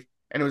going to leave,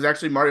 and it was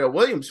actually Mario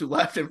Williams who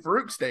left and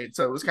Farouk stayed.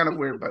 So it was kind of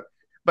weird,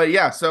 but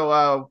yeah.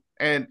 So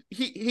and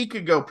he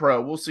could go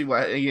pro. We'll see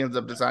what he ends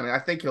up deciding. I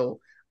think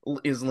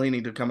is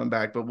leaning to coming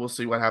back, but we'll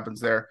see what happens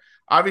there.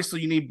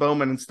 Obviously, you need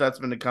Bowman and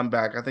Stutzman to come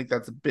back. I think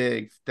that's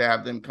big to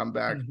have them come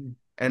back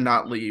and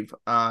not leave.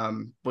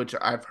 Which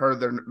I've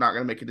heard they're not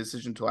going to make a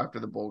decision until after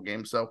the bowl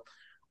game. So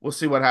we'll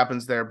see what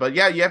happens there. But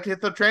yeah, you have to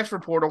hit the transfer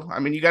portal. I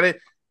mean, you got to.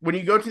 When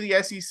you go to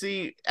the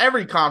SEC,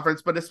 every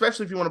conference, but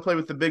especially if you want to play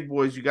with the big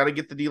boys, you got to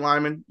get the D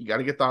lineman, you got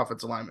to get the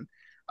offensive lineman.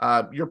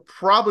 You're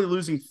probably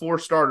losing 4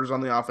 starters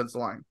on the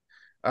offensive line.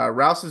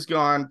 Rouse is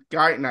gone.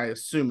 Guyton, I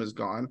assume, is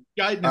gone.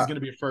 Guyton is going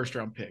to be a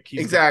first-round pick.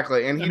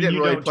 Exactly, and he didn't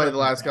really play the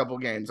last couple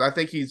games. I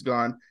think he's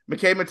gone.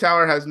 McKay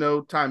Mettauer has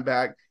no time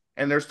back,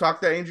 and there's talk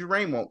that Andrew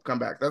Rain won't come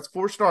back. That's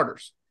 4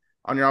 starters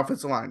on your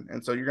offensive line,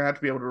 and so you're going to have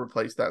to be able to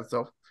replace that.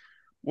 So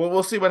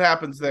we'll see what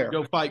happens there.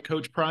 Go fight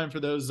Coach Prime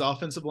for those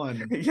offensive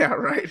linemen. Yeah,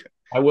 right.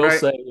 I will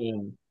say,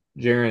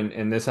 Jaron,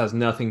 and this has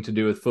nothing to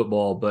do with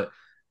football, but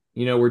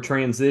we're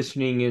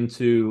transitioning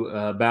into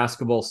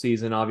basketball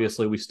season.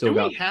 Obviously, we still Do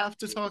got. we have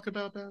to talk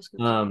about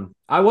basketball?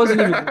 I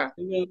wasn't even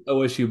thinking of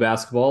OSU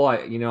basketball.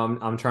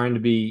 I'm trying to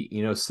be,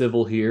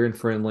 civil here and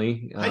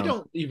friendly. I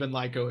don't even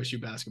like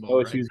OSU basketball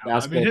right OSU's now. I mean,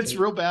 basketball it's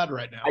team. real bad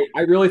right now.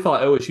 I really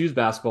thought OSU's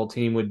basketball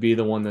team would be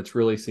the one that's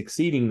really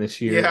succeeding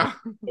this year. Yeah.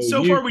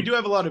 So far, we do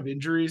have a lot of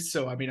injuries,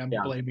 so I mean, I'm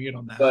blaming it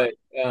on that. But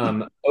Let's go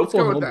with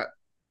Oklahoma that.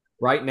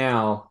 right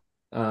now,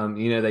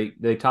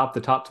 they topped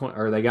the top 20,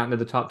 or they got into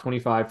the top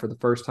 25 for the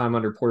first time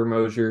under Porter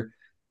Moser.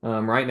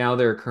 Right now,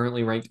 they're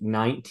currently ranked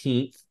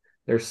 19th.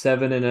 They're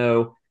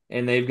 7-0,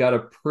 and they've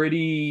got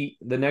the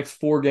next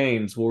 4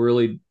 games will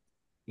really,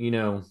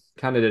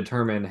 kind of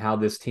determine how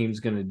this team's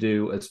going to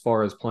do as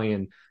far as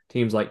playing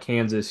teams like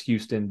Kansas,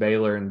 Houston,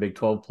 Baylor, and Big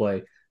 12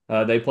 play.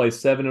 They play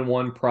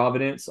 7-1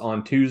 Providence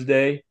on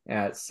Tuesday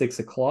at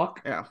 6:00.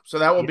 Yeah, so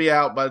that will be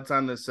out by the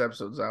time this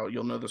episode's out.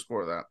 You'll know the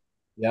score of that.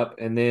 Yep,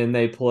 and then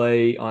they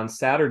play on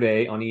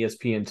Saturday on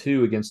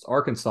ESPN2 against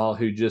Arkansas,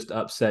 who just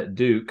upset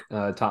Duke,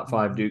 top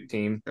 5 Duke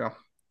team. Yeah.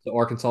 So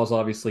Arkansas's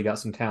obviously got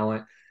some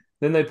talent.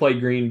 Then they play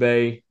Green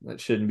Bay.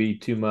 That shouldn't be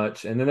too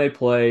much. And then they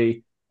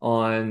play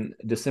on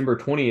December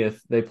 20th.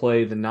 They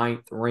play the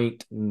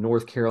 9th-ranked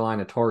North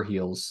Carolina Tar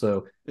Heels.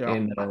 So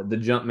and the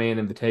Jumpman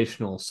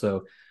Invitational.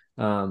 So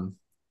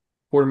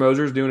Porter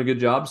Moser's doing a good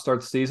job to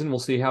start the season. We'll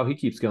see how he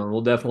keeps going.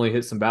 We'll definitely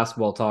hit some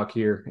basketball talk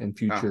here in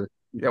future.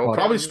 Yeah, we'll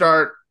probably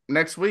start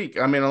next week.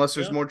 I mean, unless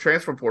there's more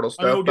transfer portal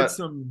stuff. We'll get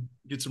some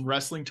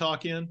wrestling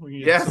talk in.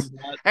 Yes.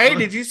 Hey,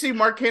 did you see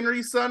Mark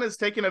Henry's son is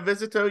taking a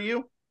visit to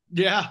OU?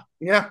 Yeah.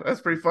 Yeah,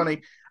 that's pretty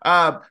funny.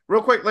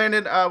 Real quick,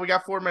 Landon, we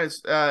got 4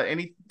 minutes.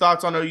 Any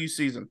thoughts on OU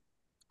season?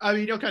 I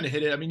mean, you'll kind of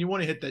hit it. I mean, you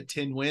want to hit that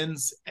 10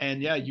 wins.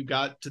 And, yeah, you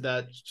got to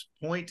that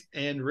point.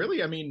 And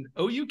really, I mean,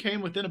 OU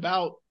came within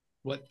about,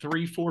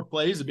 3-4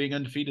 plays of being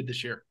undefeated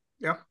this year.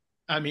 Yeah.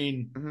 I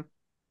mean,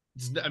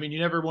 you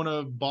never want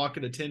to balk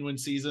at a 10-win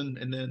season.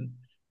 And then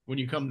when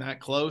you come that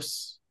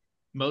close,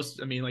 like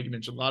you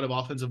mentioned, a lot of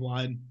offensive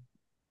line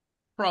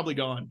probably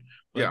gone.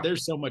 But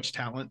there's so much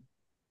talent.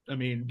 I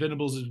mean,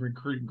 Venables is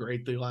recruiting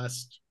great the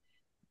last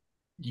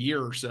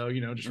year or so,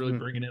 just really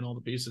bringing in all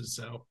the pieces.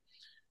 So,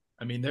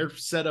 I mean, they're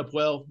set up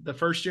well. The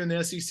first year in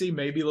the SEC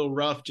may be a little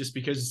rough just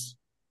because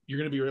you're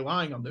going to be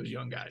relying on those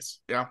young guys.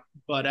 Yeah.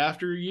 But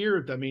after a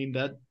year, I mean,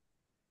 that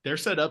they're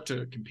set up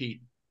to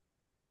compete.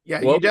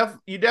 Yeah,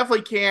 you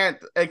definitely can't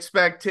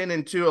expect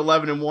 10-2,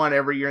 11-1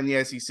 every year in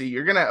the SEC.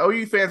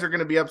 OU fans are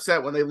gonna be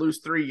upset when they lose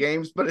 3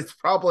 games, but it's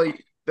probably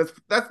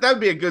that'd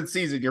be a good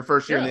season your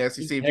first year in the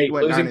SEC if you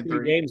went 9-3.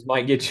 3 games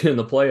might get you in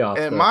the playoffs.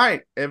 It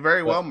might. It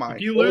very well might.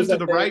 If you lose to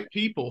the right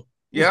people.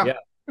 Yeah.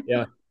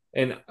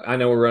 And I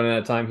know we're running out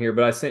of time here,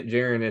 but I sent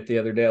Jaron it the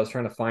other day. I was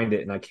trying to find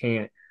it and I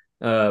can't.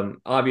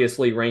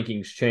 Obviously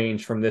rankings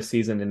change from this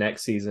season to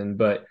next season,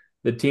 but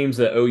the teams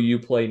that OU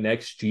play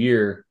next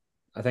year,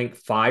 I think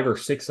 5 or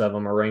 6 of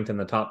them are ranked in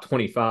the top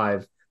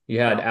 25. You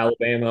had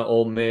Alabama,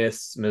 Ole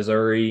Miss,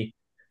 Missouri,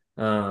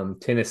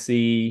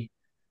 Tennessee,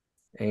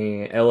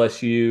 and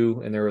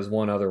LSU, and there was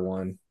one other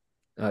one,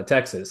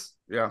 Texas.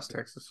 Yeah,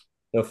 Texas.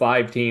 So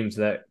 5 teams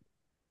that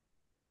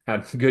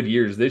had good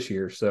years this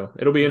year, so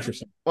it'll be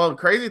interesting. Well, the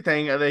crazy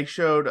thing, they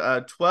showed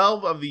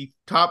 12 of the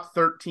top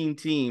 13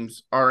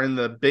 teams are in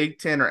the Big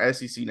Ten or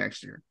SEC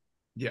next year.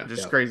 Yeah.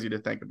 Just crazy to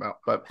think about.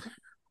 But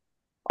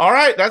all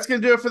right, that's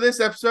going to do it for this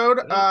episode.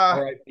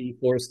 RIP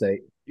Florida State.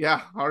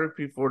 Yeah,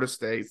 RIP Florida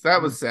State.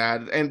 That was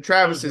sad. And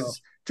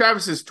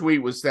Travis's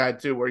tweet was sad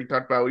too, where he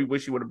talked about we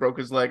wish he would have broke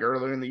his leg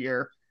earlier in the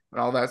year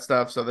and all that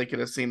stuff, so they could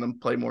have seen him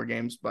play more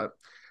games. But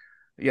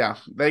yeah,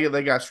 they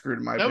got screwed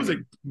in my opinion. That was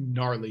a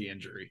gnarly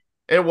injury.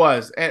 It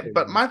was,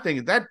 but my thing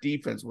is that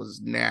defense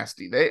was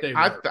nasty.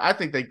 I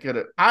think they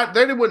could have.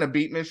 They wouldn't have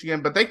beat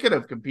Michigan, but they could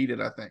have competed.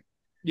 I think.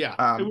 Yeah,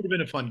 it would have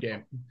been a fun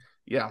game.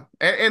 Yeah,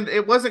 and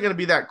it wasn't going to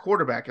be that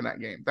quarterback in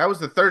that game. That was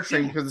the third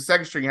string because the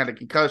second string had a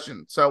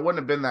concussion, so it wouldn't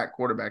have been that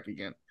quarterback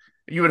again.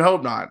 You would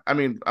hope not. I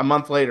mean, a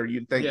month later,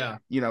 you'd think. Yeah.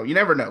 You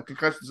never know.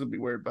 Concussions would be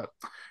weird, but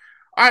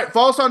all right.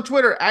 Follow us on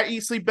Twitter at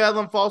Eat Sleep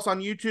Bedlam. Follow us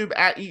on YouTube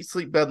at Eat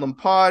Sleep Bedlam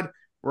Pod.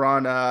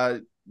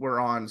 We're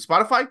on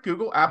Spotify,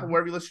 Google, Apple,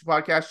 wherever you listen to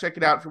podcasts. Check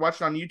it out. If you're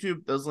watching on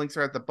YouTube, those links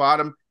are at the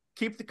bottom.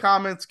 Keep the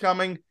comments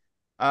coming.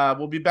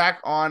 We'll be back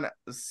on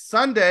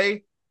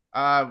Sunday.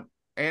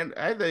 And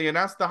they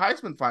announced the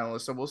Heisman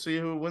finalists, so we'll see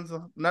who wins.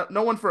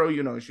 No one for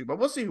OU, no issue, but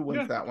we'll see who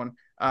wins that one.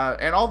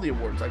 And all the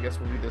awards, I guess,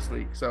 will be this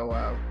week. So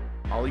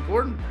Ollie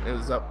Gordon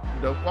is up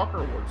Doak Walker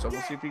Award, so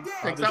we'll see if he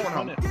takes that one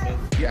home.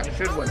 Yeah,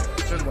 should win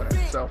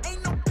it. So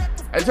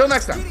until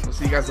next time, we'll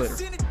see you guys later.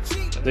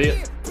 See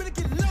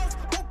ya.